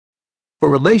For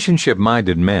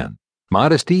relationship-minded men,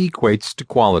 modesty equates to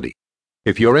quality.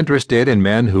 If you're interested in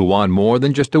men who want more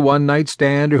than just a one-night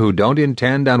stand or who don't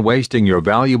intend on wasting your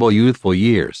valuable youthful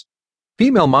years,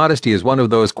 female modesty is one of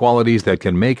those qualities that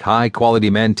can make high-quality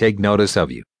men take notice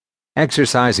of you.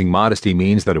 Exercising modesty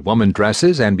means that a woman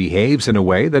dresses and behaves in a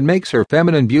way that makes her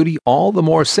feminine beauty all the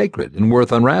more sacred and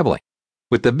worth unraveling,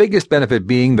 with the biggest benefit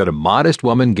being that a modest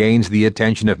woman gains the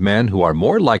attention of men who are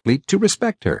more likely to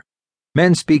respect her.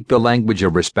 Men speak the language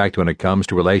of respect when it comes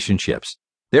to relationships.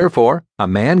 Therefore, a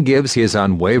man gives his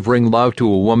unwavering love to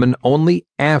a woman only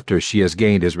after she has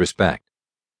gained his respect.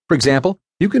 For example,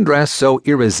 you can dress so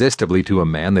irresistibly to a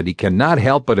man that he cannot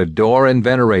help but adore and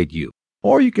venerate you,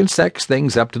 or you can sex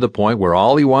things up to the point where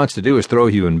all he wants to do is throw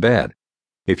you in bed.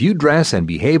 If you dress and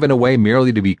behave in a way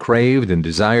merely to be craved and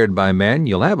desired by men,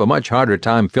 you'll have a much harder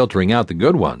time filtering out the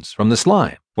good ones from the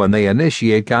slime when they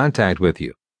initiate contact with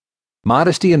you.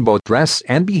 Modesty in both dress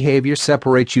and behavior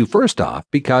separates you first off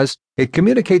because it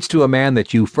communicates to a man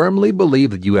that you firmly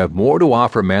believe that you have more to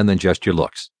offer men than just your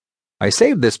looks. I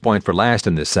saved this point for last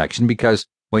in this section because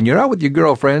when you're out with your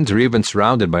girlfriends or even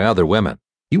surrounded by other women,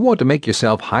 you want to make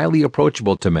yourself highly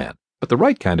approachable to men, but the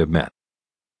right kind of men.